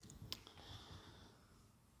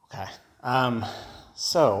Okay.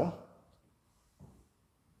 So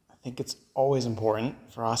I think it's always important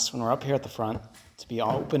for us when we're up here at the front to be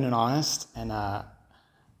open and honest. And I'm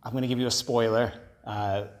going to give you a spoiler.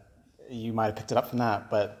 You might have picked it up from that,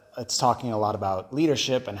 but it's talking a lot about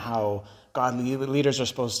leadership and how godly leaders are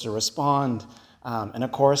supposed to respond. And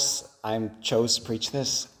of course, I chose to preach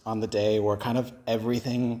this on the day where kind of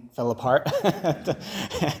everything fell apart.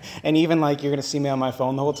 And even like you're going to see me on my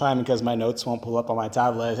phone the whole time because my notes won't pull up on my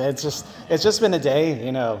tablet. It's just been a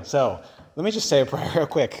day, So let me just say a prayer real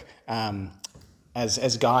quick.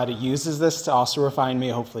 As God uses this to also refine me,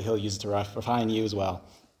 hopefully he'll use it to refine you as well.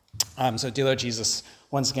 So dear Lord Jesus,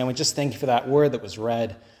 once again, we just thank you for that word that was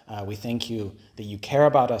read. We thank you that you care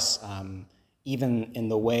about us, even in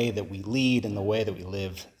the way that we lead, in the way that we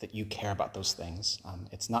live, that you care about those things.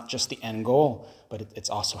 It's not just the end goal, but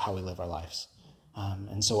it's also how we live our lives.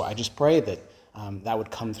 And so I just pray that that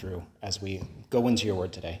would come through as we go into your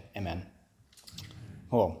word today. Amen.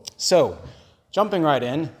 Cool. So jumping right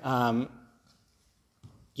in,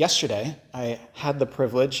 yesterday I had the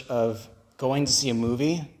privilege of going to see a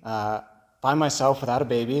movie by myself without a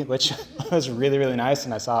baby, which was really, really nice.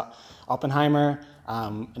 And I saw Oppenheimer,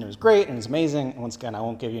 and it was great and it was amazing. And once again, I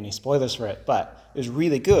won't give you any spoilers for it, but it was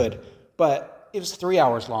really good. But it was 3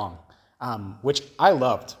 hours long, which I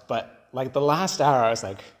loved. But like the last hour, I was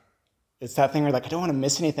like, it's that thing where like, I don't want to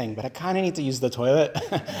miss anything, but I kind of need to use the toilet.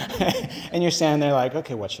 And you're standing there like,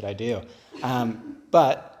 okay, what should I do?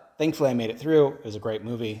 But thankfully I made it through. It was a great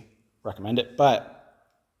movie. Recommend it. But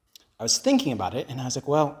I was thinking about it, and I was like,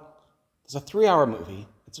 well, it's a 3-hour movie.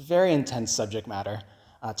 It's a very intense subject matter,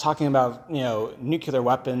 talking about nuclear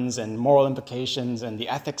weapons and moral implications and the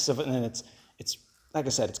ethics of it. And it's like I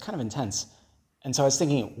said, it's kind of intense. And so I was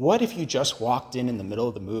thinking, what if you just walked in the middle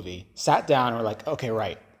of the movie, sat down, and were like, okay,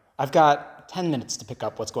 right, I've got 10 minutes to pick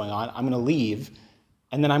up what's going on. I'm going to leave,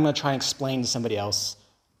 and then I'm going to try and explain to somebody else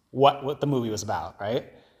what the movie was about, right?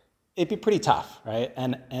 It'd be pretty tough, right?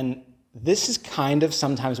 And this is kind of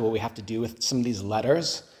sometimes what we have to do with some of these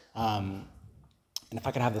letters. And if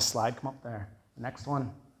I could have the slide come up there, the next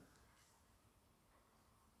one.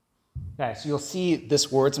 Okay, so you'll see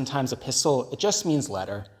this word sometimes, epistle. It just means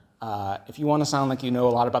letter. If you want to sound like you know a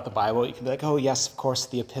lot about the Bible, you can be like, oh, yes, of course,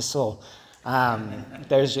 the epistle.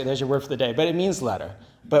 There's your word for the day. But it means letter.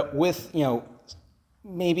 But with,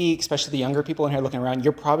 maybe especially the younger people in here looking around,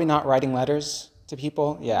 you're probably not writing letters to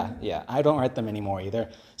people. Yeah. I don't write them anymore either.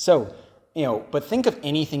 So, but think of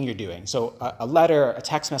anything you're doing. So a letter, a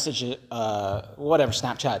text message, whatever,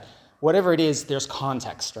 Snapchat, whatever it is, there's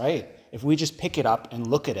context, right? If we just pick it up and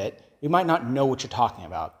look at it, we might not know what you're talking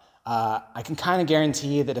about. I can kind of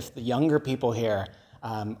guarantee that if the younger people here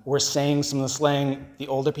were saying some of the slang, the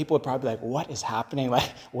older people would probably be like, what is happening?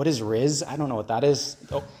 Like, what is Riz? I don't know what that is.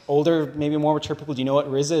 Older, maybe more mature people, do you know what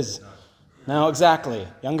Riz is? No, exactly.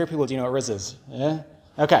 Younger people, do you know what Riz is? Yeah?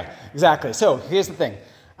 Okay, exactly. So here's the thing.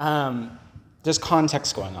 There's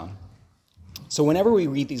context going on. So whenever we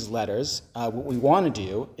read these letters, what we want to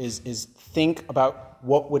do is think about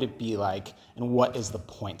what would it be like and what is the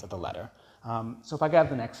point of the letter. So if I got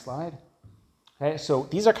the next slide. Okay, so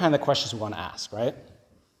these are kind of the questions we want to ask, right?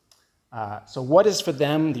 So what is for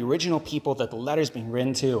them, the original people that the letter's being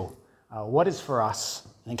written to? What is for us?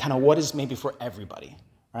 And kind of what is maybe for everybody,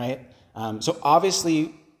 right? So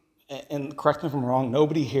obviously, and correct me if I'm wrong,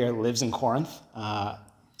 nobody here lives in Corinth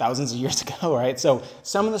thousands of years ago, right? So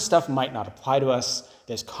some of the stuff might not apply to us.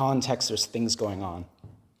 There's context, there's things going on.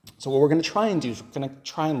 So what we're going to try and do is we're going to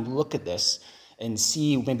try and look at this and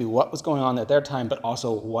see maybe what was going on at their time, but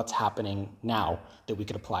also what's happening now that we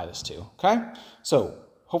could apply this to, okay? So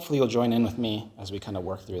hopefully you'll join in with me as we kind of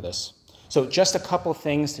work through this. So just a couple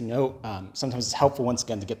things to note. Sometimes it's helpful, once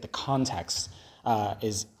again, to get the context.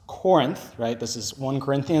 Is Corinth, right? This is 1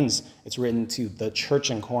 Corinthians. It's written to the church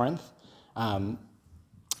in Corinth.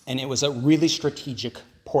 And it was a really strategic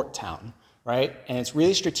port town, right? And it's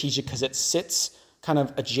really strategic because it sits kind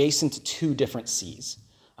of adjacent to 2 different seas.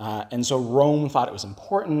 And so Rome thought it was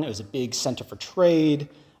important. It was a big center for trade.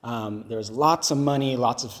 There was lots of money,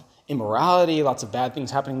 lots of immorality, lots of bad things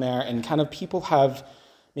happening there. And kind of people have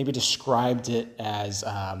maybe described it as,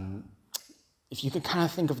 if you could kind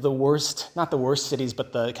of think of the worst, not the worst cities,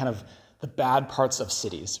 but the kind of the bad parts of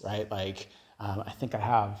cities, right? Like, I think I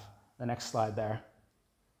have the next slide there.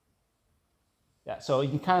 Yeah, so you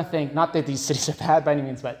can kind of think, not that these cities are bad by any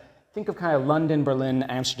means, but think of kind of London, Berlin,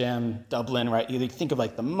 Amsterdam, Dublin, right? You think of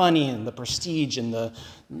like the money and the prestige and the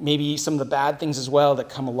maybe some of the bad things as well that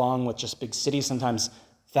come along with just big cities sometimes.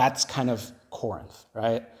 That's kind of Corinth,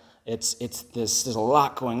 right? It's this, there's a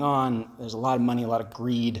lot going on. There's a lot of money, a lot of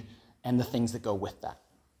greed, and the things that go with that,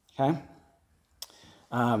 okay?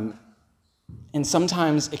 And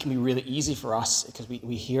sometimes it can be really easy for us because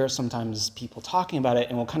we hear sometimes people talking about it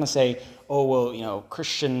and we'll kind of say, oh, well,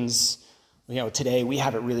 Christians, today we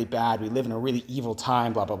have it really bad. We live in a really evil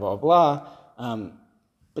time, blah, blah, blah, blah.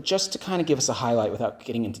 But just to kind of give us a highlight without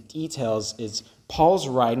getting into details is Paul's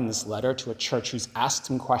writing this letter to a church who's asked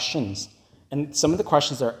him questions. And some of the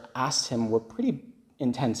questions that are asked him were pretty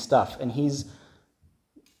intense stuff. And he's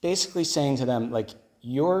basically saying to them, like,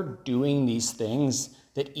 you're doing these things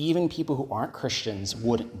that even people who aren't Christians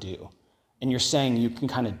wouldn't do. And you're saying you can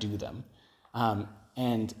kind of do them.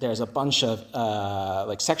 And there's a bunch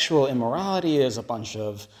of sexual immorality. There's a bunch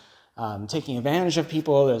of taking advantage of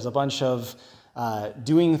people. There's a bunch of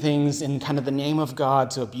doing things in kind of the name of God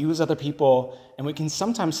to abuse other people. And we can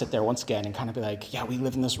sometimes sit there once again and kind of be like, yeah, we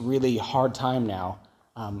live in this really hard time now.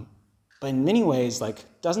 But in many ways,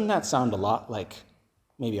 doesn't that sound a lot like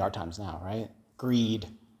maybe our times now, right? Greed,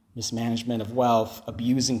 mismanagement of wealth,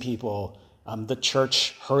 abusing people, the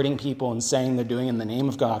church hurting people and saying they're doing it in the name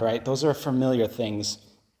of God, right? Those are familiar things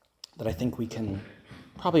that I think we can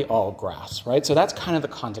probably all grasp, right? So that's kind of the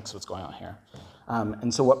context of what's going on here.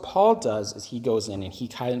 And so what Paul does is he goes in and he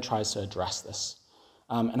kind of tries to address this.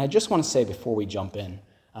 And I just want to say before we jump in,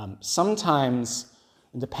 sometimes,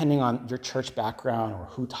 depending on your church background or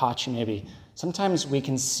who taught you maybe, sometimes we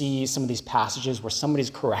can see some of these passages where somebody's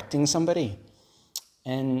correcting somebody.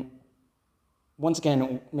 And once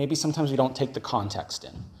again, maybe sometimes we don't take the context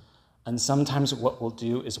in. And sometimes what we'll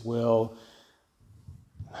do is we'll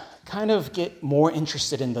kind of get more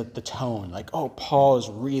interested in the tone. Like, oh, Paul is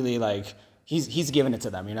really he's giving it to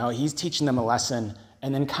them, He's teaching them a lesson.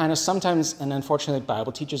 And then kind of sometimes, and unfortunately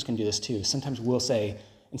Bible teachers can do this too, sometimes we'll say,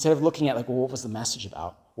 instead of looking at what was the message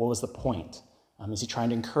about? What was the point? Is he trying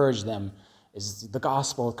to encourage them? Is the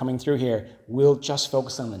gospel coming through here? We'll just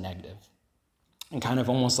focus on the negative. And kind of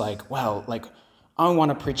almost I want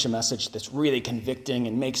to preach a message that's really convicting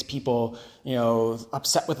and makes people,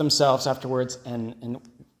 upset with themselves afterwards. And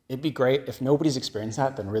it'd be great if nobody's experienced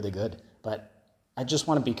that, then really good. But I just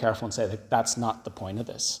want to be careful and say that that's not the point of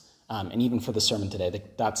this. And even for the sermon today,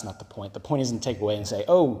 that's not the point. The point isn't to take away and say,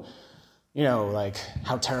 oh,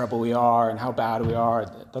 how terrible we are and how bad we are.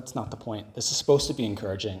 That's not the point. This is supposed to be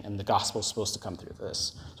encouraging, and the gospel is supposed to come through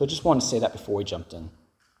this. So I just wanted to say that before we jumped in.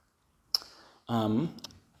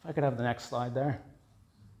 If I could have the next slide there.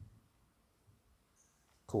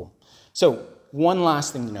 Cool. So one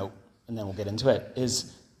last thing to note, and then we'll get into it,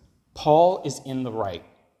 is Paul is in the right.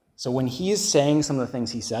 So when he's saying some of the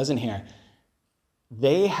things he says in here,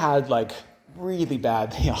 they had really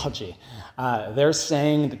bad theology. They're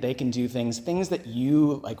saying that they can do things that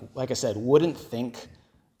you, like I said, wouldn't think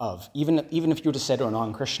of. Even if you were to say to a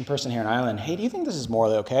non-Christian person here in Ireland, hey, do you think this is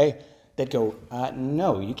morally okay? They'd go,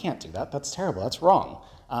 no, you can't do that. That's terrible. That's wrong.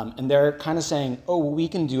 And they're kind of saying, oh, well, we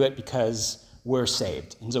can do it because we're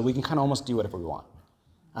saved. And so we can kind of almost do whatever we want.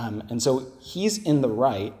 And so he's in the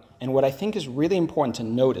right. And what I think is really important to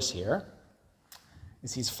notice here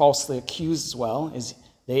is he's falsely accused as well, is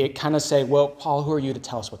they kind of say, well, Paul, who are you to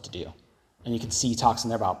tell us what to do? And you can see he talks in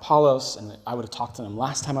there about Apollos, and I would have talked to him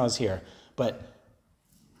last time I was here. But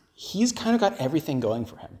he's kind of got everything going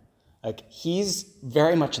for him. He's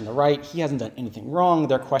very much in the right. He hasn't done anything wrong.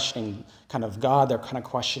 They're questioning kind of God. They're kind of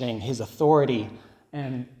questioning his authority.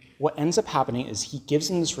 And what ends up happening is he gives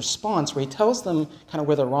them this response where he tells them kind of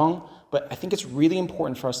where they're wrong. But I think it's really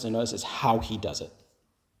important for us to notice is how he does it.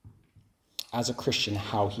 As a Christian,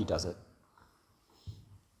 how he does it.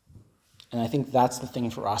 And I think that's the thing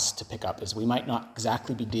for us to pick up, is we might not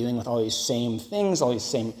exactly be dealing with all these same things, all these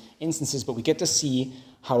same instances, but we get to see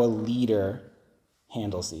how a leader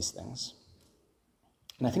handles these things.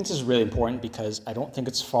 And I think this is really important because I don't think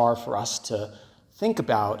it's far for us to think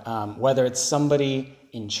about whether it's somebody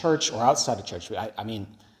in church or outside of church. I mean,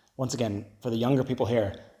 once again, for the younger people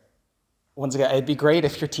here, once again, it'd be great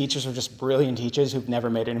if your teachers were just brilliant teachers who've never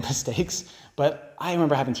made any mistakes. But I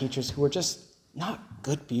remember having teachers who were just not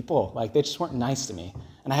good people. They just weren't nice to me.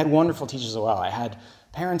 And I had wonderful teachers as well. I had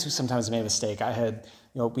parents who sometimes made a mistake. I had,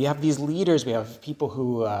 we have these leaders. We have people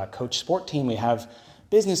who coach sport team. We have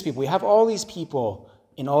business people. We have all these people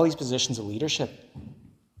in all these positions of leadership.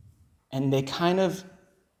 And they kind of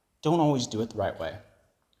don't always do it the right way.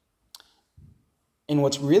 And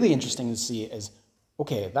what's really interesting to see is,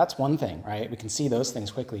 okay, that's one thing, right? We can see those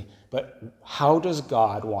things quickly. But how does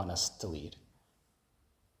God want us to lead?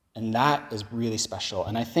 And that is really special.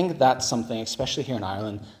 And I think that's something, especially here in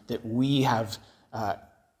Ireland, that we have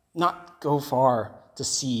not go far to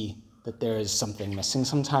see that there is something missing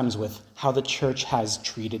sometimes with how the church has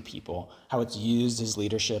treated people, how it's used its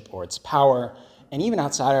leadership or its power. And even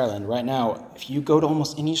outside Ireland right now, if you go to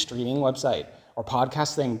almost any streaming website or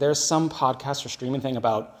podcast thing, there's some podcast or streaming thing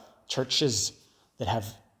about churches that have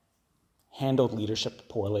handled leadership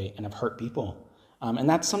poorly and have hurt people. And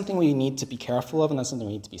that's something we need to be careful of, and that's something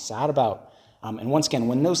we need to be sad about. And once again,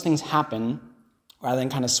 when those things happen, rather than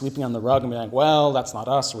kind of sweeping on the rug and be like, well, that's not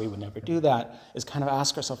us, or we would never do that, is kind of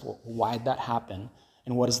ask ourselves, well, why did that happen?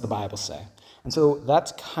 And what does the Bible say? And so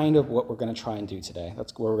that's kind of what we're going to try and do today.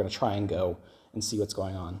 That's where we're going to try and go and see what's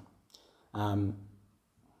going on.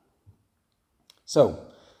 So,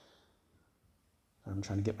 I'm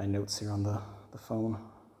trying to get my notes here on the phone.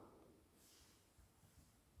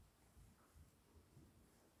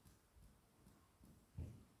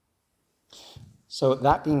 So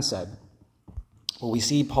that being said, what we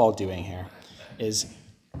see Paul doing here is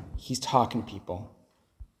he's talking to people.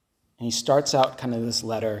 And he starts out kind of this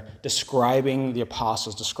letter describing the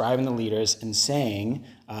apostles, describing the leaders, and saying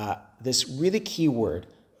this really key word,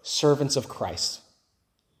 servants of Christ.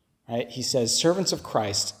 Right? He says, servants of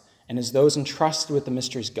Christ, and as those entrusted with the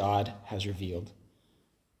mysteries God has revealed.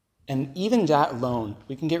 And even that alone,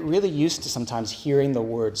 we can get really used to sometimes hearing the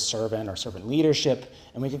word servant or servant leadership,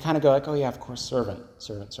 and we can kind of go like, oh yeah, of course, servant.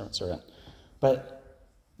 But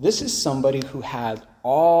this is somebody who had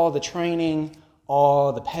all the training,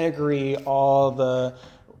 all the pedigree, all the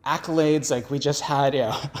accolades. Like we just had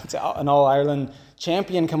an All-Ireland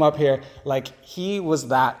champion come up here. Like he was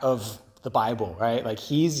that of the Bible, right? Like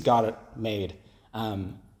he's got it made.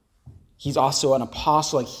 He's also an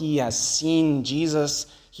apostle. Like he has seen Jesus.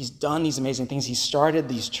 He's done these amazing things. He started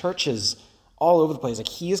these churches all over the place. Like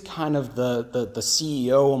he is kind of the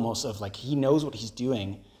CEO almost of like he knows what he's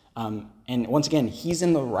doing. And once again, he's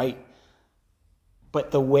in the right.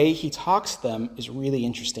 But the way he talks to them is really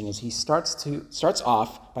interesting. Is he starts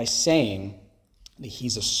off by saying that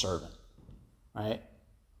he's a servant, right?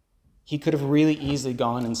 He could have really easily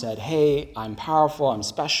gone and said, "Hey, I'm powerful. I'm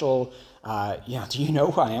special. Do you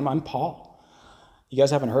know who I am? I'm Paul. You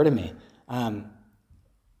guys haven't heard of me." And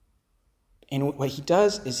what he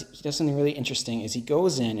does is he does something really interesting. Is he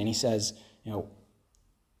goes in and he says,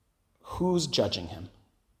 who's judging him?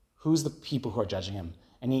 Who's the people who are judging him?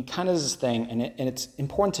 And he kind of does this thing, and it's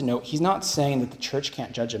important to note, he's not saying that the church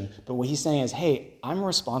can't judge him, but what he's saying is, hey, I'm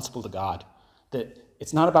responsible to God. That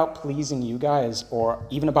it's not about pleasing you guys or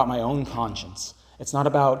even about my own conscience. It's not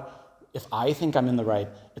about if I think I'm in the right.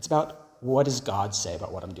 It's about what does God say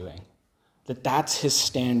about what I'm doing. That's his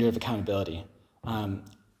standard of accountability.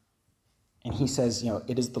 And he says,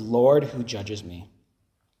 it is the Lord who judges me.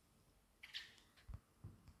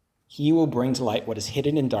 He will bring to light what is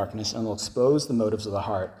hidden in darkness and will expose the motives of the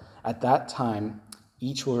heart. At that time,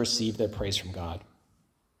 each will receive their praise from God.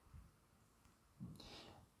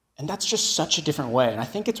 And that's just such a different way. And I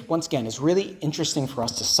think it's really interesting for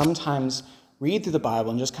us to sometimes read through the Bible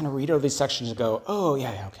and just kind of read over these sections and go, oh,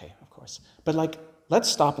 yeah, okay, of course. But let's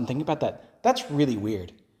stop and think about that. That's really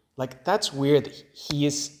weird. That's weird that he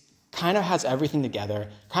kind of has everything together,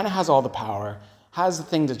 kind of has all the power, has the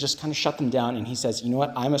thing to just kind of shut them down, and he says, you know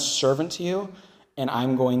what, I'm a servant to you, and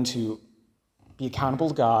I'm going to be accountable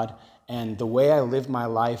to God, and the way I live my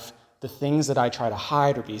life, the things that I try to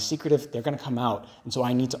hide or be secretive, they're going to come out, and so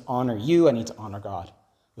I need to honor you, I need to honor God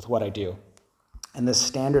with what I do. And this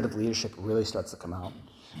standard of leadership really starts to come out.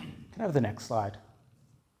 Can I have the next slide?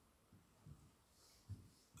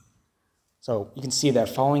 So you can see that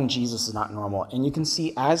following Jesus is not normal. And you can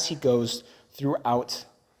see as he goes throughout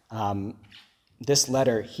this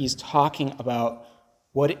letter, he's talking about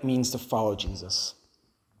what it means to follow Jesus.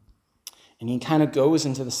 And he kind of goes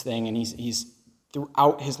into this thing, and he's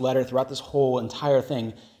throughout his letter, throughout this whole entire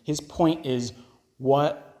thing, his point is,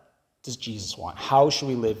 what does Jesus want? How should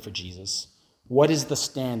we live for Jesus? What is the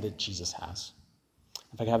stand that Jesus has?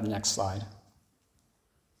 If I could have the next slide.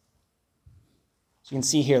 So you can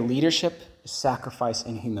see here, leadership is sacrifice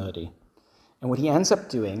and humility. And what he ends up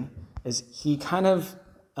doing is he kind of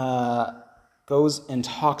goes and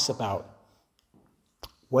talks about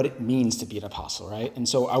what it means to be an apostle, right? And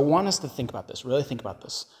so I want us to think about this, really think about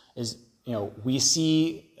this, is, we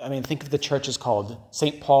see, think of the churches called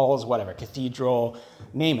St. Paul's, whatever, cathedral,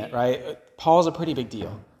 name it, right? Paul's a pretty big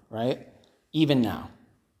deal, right? Even now.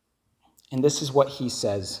 And this is what he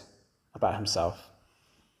says about himself.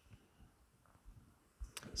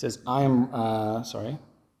 He says,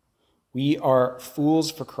 we are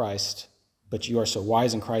fools for Christ, but you are so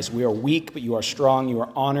wise in Christ. We are weak, but you are strong. You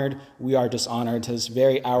are honored, we are dishonored. To this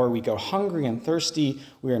very hour we go hungry and thirsty.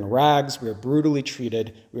 We are in rags. We are brutally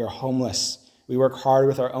treated. We are homeless. We work hard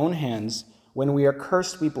with our own hands. When we are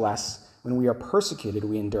cursed, we bless. When we are persecuted,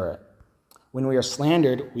 we endure it. When we are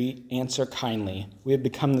slandered, we answer kindly. We have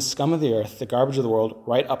become the scum of the earth, the garbage of the world,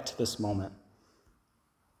 right up to this moment.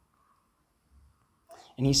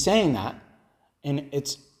 And he's saying that, and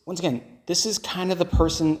it's, once again, this is kind of the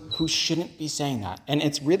person who shouldn't be saying that. And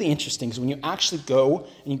it's really interesting because when you actually go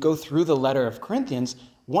and you go through the letter of Corinthians,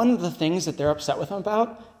 one of the things that they're upset with him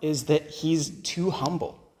about is that he's too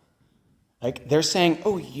humble. Like, they're saying,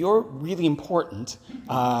 oh, you're really important.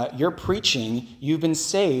 You're preaching. You've been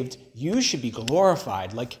saved. You should be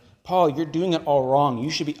glorified. Like, Paul, you're doing it all wrong.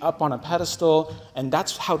 You should be up on a pedestal. And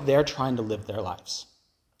that's how they're trying to live their lives.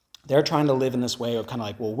 They're trying to live in this way of kind of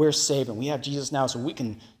like, well, we're saved and we have Jesus now, so we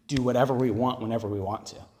can do whatever we want whenever we want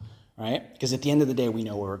to, right? Because at the end of the day, we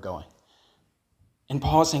know where we're going. And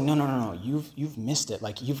Paul is saying, no, you've missed it.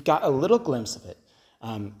 Like, you've got a little glimpse of it,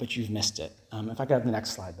 but you've missed it. If I could have the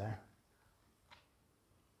next slide there.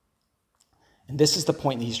 And this is the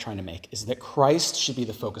point that he's trying to make, is that Christ should be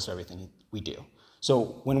the focus of everything we do.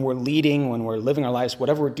 So when we're leading, when we're living our lives,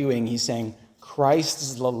 whatever we're doing, he's saying Christ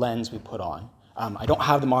is the lens we put on. I don't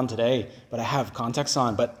have them on today, but I have context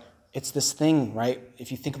on. But it's this thing, right? If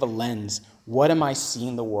you think of a lens, what am I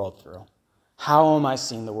seeing the world through? How am I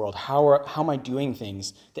seeing the world? How am I doing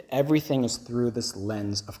things? That everything is through this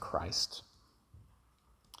lens of Christ.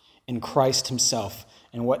 In Christ himself.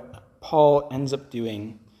 And what Paul ends up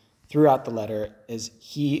doing throughout the letter is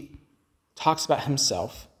he talks about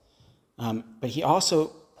himself, but he also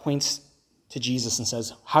points to Jesus and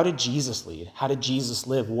says, how did Jesus lead? How did Jesus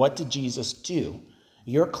live? What did Jesus do?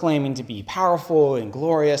 You're claiming to be powerful and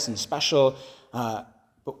glorious and special, but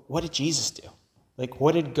what did Jesus do? Like,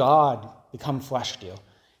 what did God become flesh do?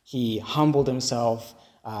 He humbled himself.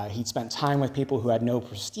 He spent time with people who had no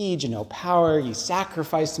prestige and no power. He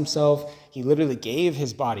sacrificed himself. He literally gave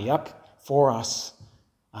his body up for us.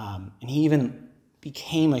 And he even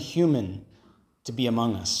became a human to be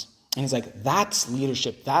among us. And he's like, that's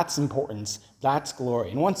leadership, that's importance, that's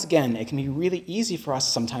glory. And once again, it can be really easy for us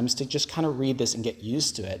sometimes to just kind of read this and get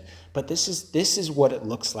used to it. But this is what it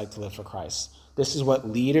looks like to live for Christ. This is what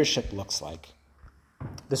leadership looks like.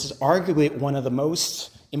 This is arguably one of the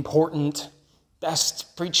most important,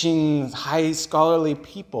 best preaching, high scholarly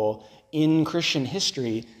people in Christian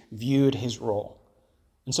history viewed his role.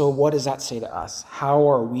 And so what does that say to us? How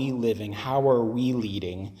are we living? How are we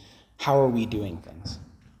leading? How are we doing things?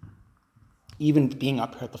 Even being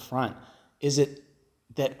up here at the front, is it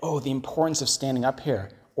that, the importance of standing up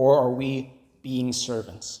here? Or are we being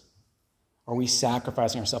servants? Are we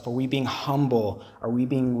sacrificing ourselves? Are we being humble? Are we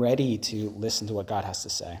being ready to listen to what God has to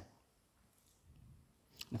say?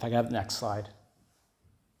 If I could have the next slide.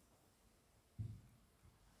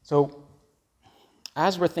 So,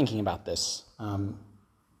 as we're thinking about this,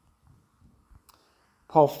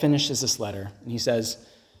 Paul finishes this letter, and he says,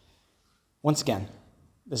 once again,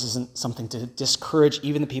 this isn't something to discourage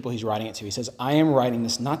even the people he's writing it to. He says, I am writing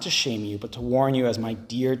this not to shame you, but to warn you as my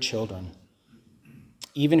dear children.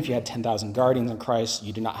 Even if you had 10,000 guardians in Christ,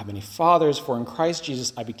 you do not have any fathers, for in Christ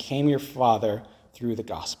Jesus I became your father through the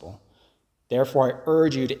gospel. Therefore I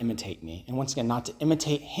urge you to imitate me. And once again, not to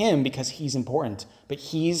imitate him because he's important, but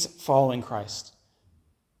he's following Christ.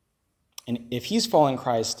 And if he's following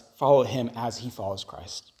Christ, follow him as he follows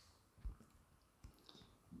Christ.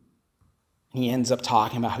 And he ends up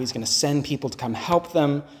talking about how he's going to send people to come help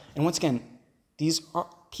them. And once again, these are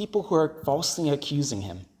people who are falsely accusing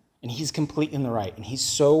him. And he's completely in the right. And he's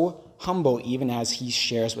so humble even as he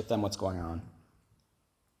shares with them what's going on.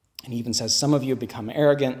 And he even says, some of you have become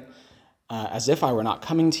arrogant, as if I were not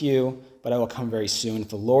coming to you, but I will come very soon if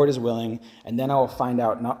the Lord is willing. And then I will find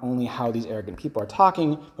out not only how these arrogant people are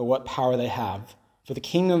talking, but what power they have. For the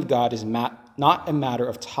kingdom of God is not a matter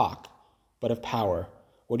of talk, but of power.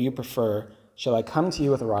 What do you prefer? Shall I come to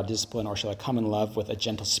you with a rod of discipline, or shall I come in love with a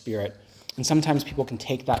gentle spirit? And sometimes people can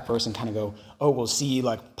take that verse and kind of go, we'll see,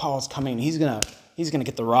 like Paul's coming, he's gonna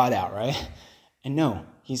get the rod out, right? And no,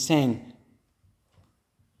 he's saying,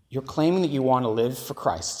 you're claiming that you want to live for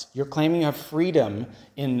Christ. You're claiming you have freedom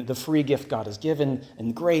in the free gift God has given,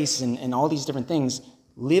 and grace, and all these different things.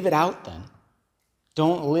 Live it out then.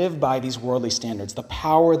 Don't live by these worldly standards. The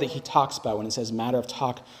power that he talks about when it says matter of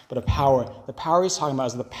talk, but of power, the power he's talking about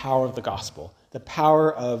is the power of the gospel, the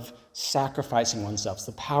power of sacrificing oneself,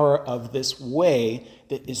 the power of this way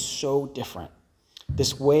that is so different,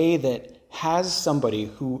 this way that has somebody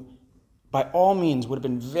who, by all means, would have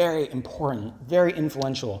been very important, very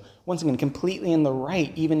influential, once again, completely in the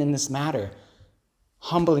right, even in this matter,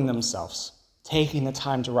 humbling themselves, taking the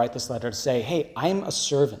time to write this letter to say, hey, I'm a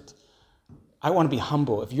servant. I want to be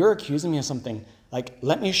humble. If you're accusing me of something,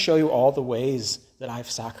 let me show you all the ways that I've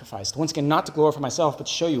sacrificed. Once again, not to glorify myself, but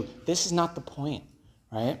to show you this is not the point,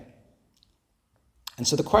 right? And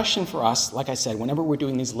so the question for us, like I said, whenever we're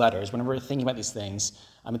doing these letters, whenever we're thinking about these things,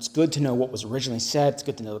 It's good to know what was originally said. It's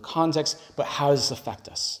good to know the context. But how does this affect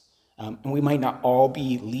us? And we might not all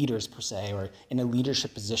be leaders per se or in a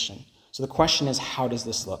leadership position. So the question is, how does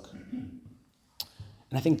this look?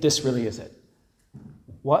 And I think this really is it.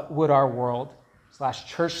 What would our world /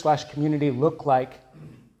 church / community look like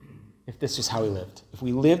if this is how we lived? If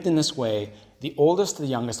we lived in this way, the oldest to the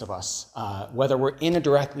youngest of us, whether we're in a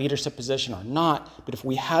direct leadership position or not, but if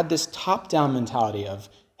we had this top-down mentality of,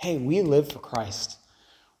 hey, we live for Christ,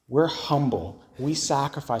 we're humble, we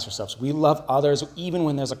sacrifice ourselves, we love others even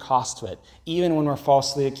when there's a cost to it, even when we're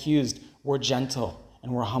falsely accused, we're gentle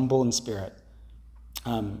and we're humble in spirit.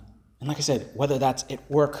 And like I said, whether that's at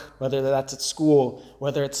work, whether that's at school,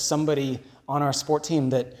 whether it's somebody on our sport team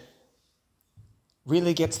that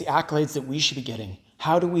really gets the accolades that we should be getting,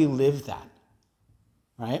 how do we live that,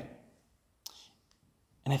 right?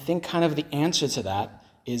 And I think kind of the answer to that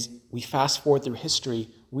is we fast forward through history,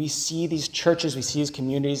 we see these churches, we see these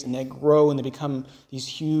communities, and they grow and they become these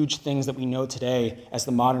huge things that we know today as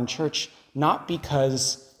the modern church, not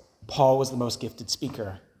because Paul was the most gifted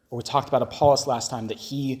speaker, or we talked about Apollos last time, that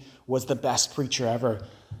he was the best preacher ever,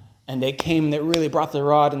 and they came, they really brought the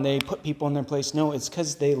rod, and they put people in their place. No, it's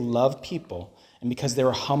because they loved people, and because they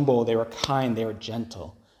were humble, they were kind, they were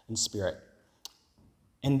gentle in spirit.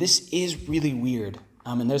 And this is really weird.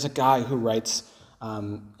 And there's a guy who writes,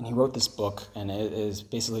 and he wrote this book, and it is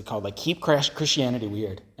basically called like Keep Christianity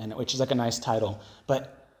Weird, and which is like a nice title.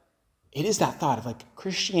 But it is that thought of like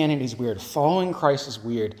Christianity is weird, following Christ is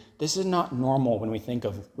weird. This is not normal when we think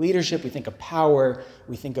of leadership, we think of power,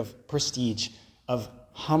 we think of prestige, of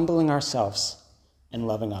humbling ourselves and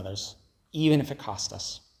loving others, even if it costs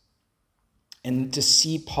us. And to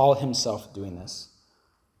see Paul himself doing this,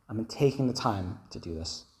 taking the time to do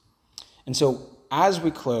this. And so as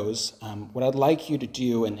we close, what I'd like you to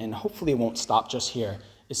do, and hopefully it won't stop just here,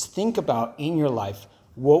 is think about in your life,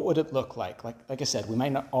 what would it look like? Like I said, we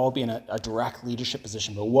might not all be in a direct leadership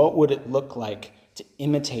position, but what would it look like to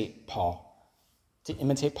imitate Paul? To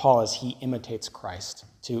imitate Paul as he imitates Christ,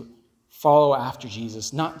 to follow after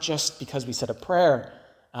Jesus, not just because we said a prayer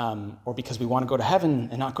or because we want to go to heaven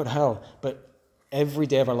and not go to hell, but every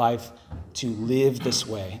day of our life to live this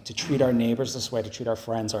way, to treat our neighbors this way, to treat our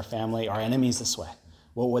friends, our family, our enemies this way.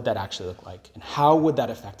 What would that actually look like? And how would that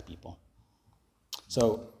affect people?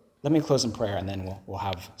 So let me close in prayer, and then we'll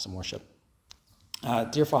have some worship.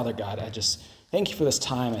 Dear Father God, I just thank you for this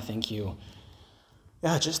time. I thank you,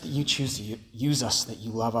 just that you choose to use us, that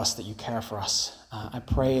you love us, that you care for us. I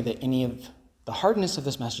pray that any of the hardness of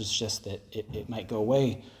this message is just that it might go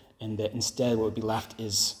away, and that instead what would be left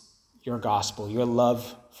is your gospel, your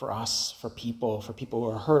love for us, for people who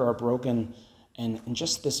are hurt or broken, and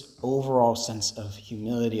just this overall sense of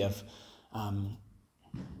humility, of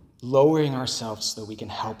lowering ourselves so that we can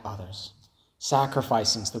help others,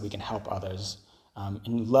 sacrificing so that we can help others,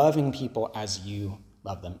 and loving people as you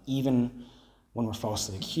love them, even when we're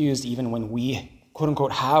falsely accused, even when we, quote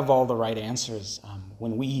unquote, have all the right answers,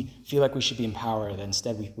 when we feel like we should be in power, that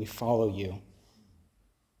instead we follow you,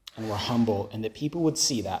 and we're humble, and that people would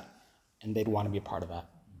see that, and they'd want to be a part of that.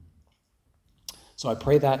 So I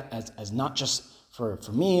pray that as not just for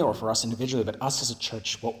me or for us individually, but us as a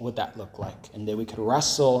church, what would that look like? And that we could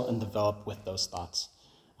wrestle and develop with those thoughts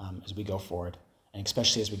as we go forward, and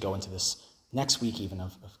especially as we go into this next week even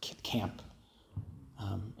of camp.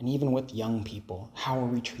 And even with young people, how are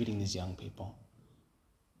we treating these young people?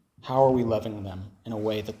 How are we loving them in a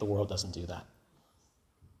way that the world doesn't do that?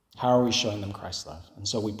 How are we showing them Christ's love? And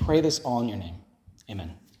so we pray this all in your name.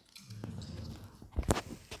 Amen.